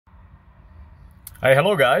Hey,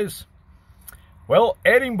 hello guys. Well,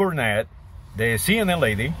 Erin Burnett, the CNN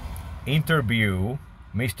lady, interviewed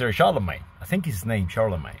Mr. Charlemagne. I think his name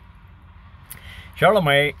Charlemagne.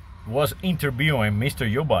 Charlemagne was interviewing Mr.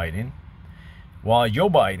 Joe Biden, while Joe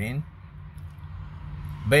Biden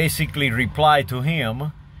basically replied to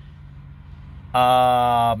him,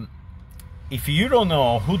 if you don't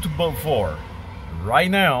know who to vote for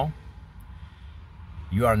right now,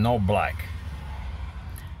 you are not black.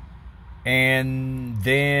 And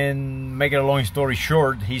then, make it a long story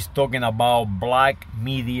short, he's talking about black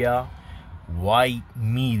media, white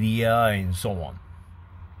media, and so on.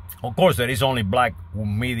 Of course, there is only black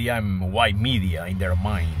media and white media in their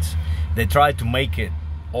minds. They try to make it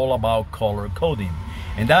all about color coding.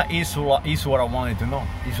 And that is what I wanted to know.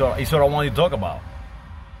 Is what I wanted to talk about.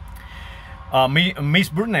 Miss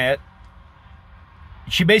Burnett,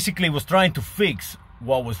 she basically was trying to fix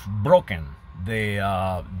what was broken.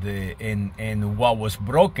 And what was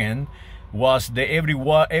broken was that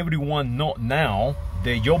everyone know now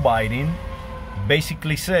that Joe Biden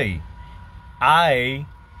basically say, I,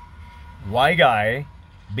 white guy,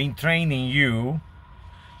 been training you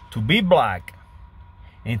to be black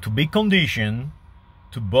and to be conditioned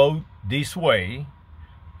to vote this way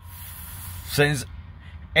since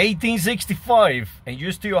 1865, and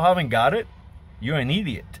you still haven't got it. You're an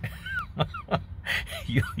idiot.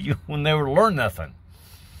 You will never learn nothing.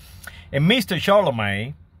 And Mr.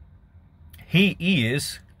 Charlemagne, he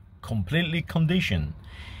is completely conditioned.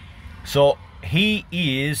 So he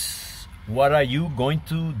is, what are you going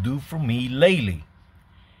to do for me lately?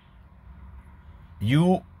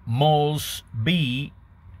 You must be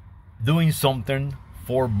doing something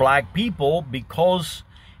for black people because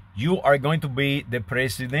you are going to be the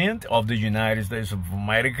president of the United States of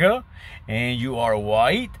America, and you are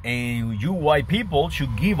white, and you white people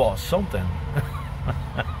should give us something.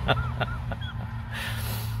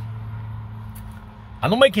 I'm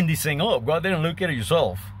not making this thing up. Go out there and look at it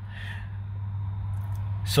yourself.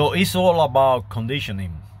 So it's all about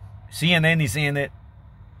conditioning. CNN is in it.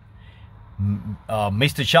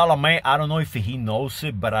 Mr. Charlemagne, I don't know if he knows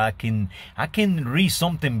it, but I can read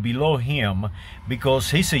something below him because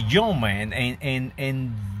he's a young man,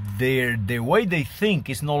 and the way they think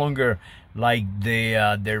is no longer like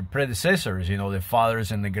their predecessors, you know, the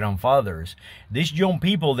fathers and the grandfathers. These young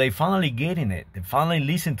people, they finally getting it. They finally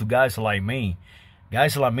listen to guys like me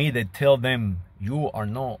that tell them, you are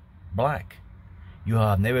not black. You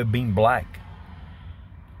have never been black.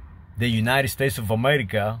 The United States of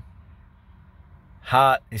America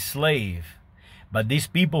had a slave, but these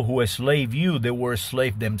people who enslaved you, they were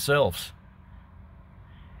slaves themselves.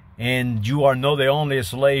 And you are not the only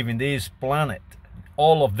slave in this planet.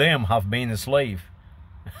 All of them have been a slave,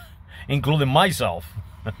 including myself.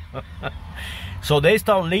 So they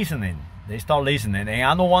start listening. And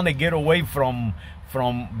I don't want to get away from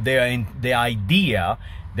the idea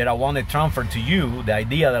that I want to transfer to you. The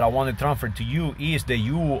idea that I want to transfer to you is that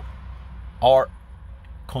you are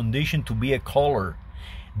conditioned to be a color.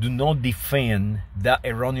 Do not defend that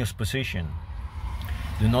erroneous position.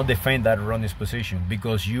 Do not defend that erroneous position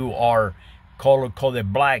because you are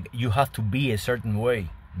color-coded black. You have to be a certain way.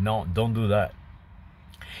 No, don't do that.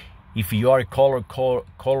 If you are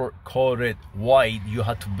color-coded white, you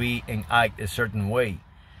have to be and act a certain way.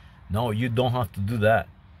 No, you don't have to do that.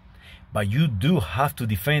 But you do have to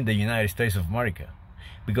defend the United States of America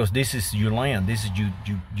because this is your land. This is you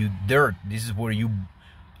dirt. This is where you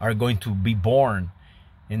are going to be born,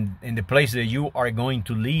 in the place that you are going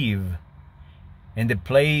to live, in the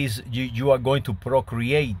place you are going to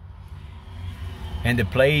procreate, and the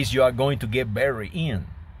place you are going to get buried in,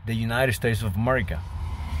 the United States of America.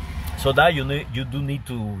 So that you do need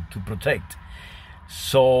to protect.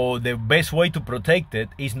 So the best way to protect it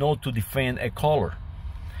is not to defend a color.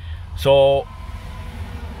 So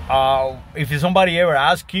if somebody ever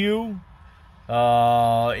asks you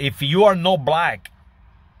if you are not black,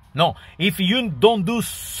 no, if you don't do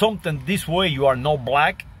something this way, you are not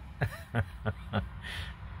black.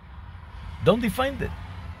 Don't defend it.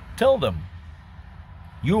 Tell them,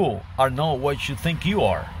 you are not what you think you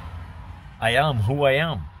are. I am who I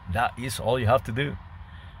am. That is all you have to do.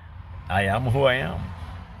 I am who I am.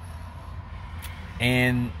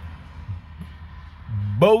 And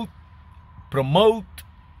both promote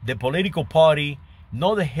the political party,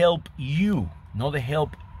 not to help you, not to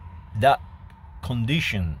help that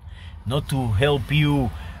condition, not to help you,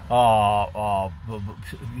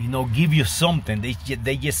 give you something.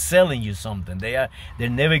 They just selling you something. They're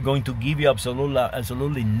never going to give you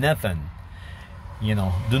absolutely nothing. You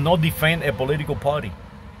know, do not defend a political party.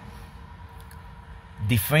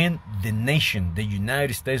 defend the nation, the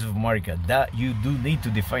United States of America, that you do need to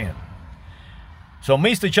defend. So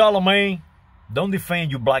Mr. Charlemagne, don't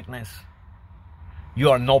defend your blackness. You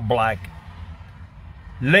are not black.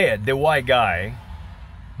 Let the white guy,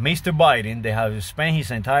 Mr. Biden, they have spent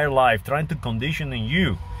his entire life trying to condition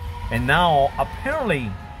you, and now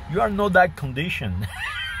apparently you are not that conditioned.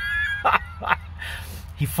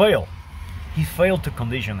 He failed. He failed to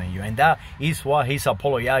condition you, and that is what he's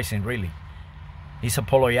apologizing. Really, he's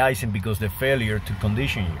apologizing because the failure to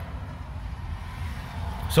condition you.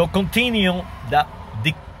 So continue that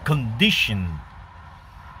the condition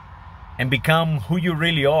and become who you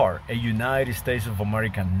really are, a United States of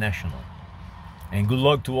America national. And good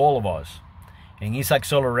luck to all of us. And it's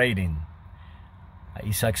accelerating.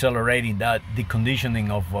 It's accelerating that the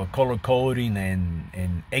conditioning of color coding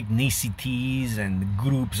and ethnicities and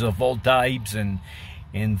groups of all types, and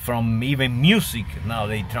from even music. Now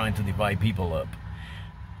they're trying to divide people up.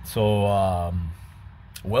 So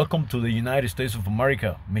welcome to the United States of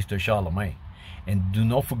America, Mr. Charlemagne. And do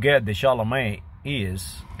not forget that Charlemagne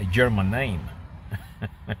is a German name.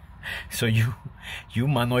 So you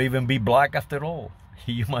might not even be black after all.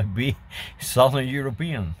 You might be Southern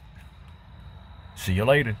European. See you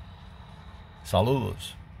later.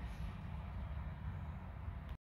 Saludos.